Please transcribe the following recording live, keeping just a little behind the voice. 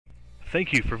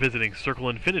Thank you for visiting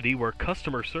Circle Infiniti, where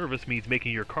customer service means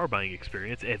making your car buying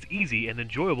experience as easy and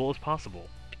enjoyable as possible.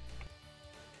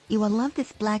 You will love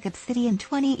this Black Obsidian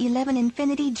 2011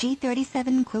 Infiniti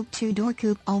G37 Coupe 2-door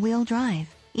coupe all-wheel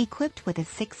drive, equipped with a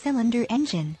 6-cylinder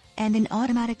engine and an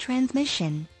automatic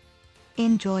transmission.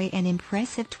 Enjoy an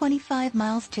impressive 25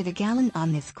 miles to the gallon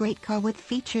on this great car with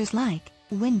features like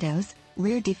windows,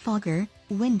 rear defogger,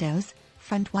 windows,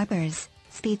 front wipers,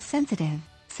 speed-sensitive,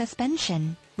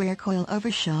 suspension, rear coil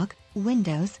overshock,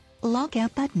 windows,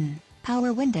 lockout button,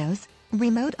 power windows,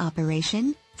 remote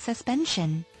operation,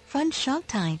 suspension, front shock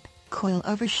type, coil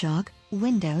overshock,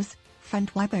 windows,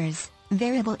 front wipers,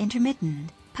 variable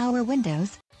intermittent, power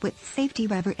windows, with safety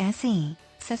rubber SE,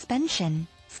 suspension,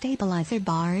 stabilizer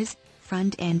bars,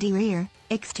 front and rear,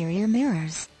 exterior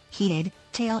mirrors, heated,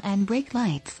 tail and brake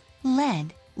lights,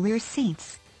 LED, rear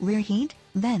seats, rear heat,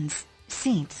 vents,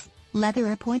 seats,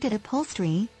 leather appointed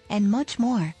upholstery, and much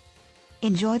more.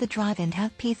 Enjoy the drive and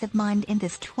have peace of mind in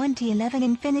this 2011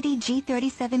 Infiniti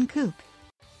G37 Coupe.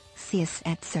 See us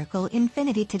at Circle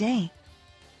Infiniti today.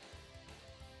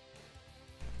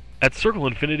 At Circle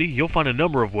Infiniti, you'll find a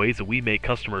number of ways that we make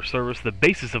customer service the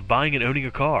basis of buying and owning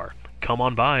a car. Come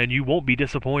on by and you won't be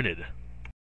disappointed.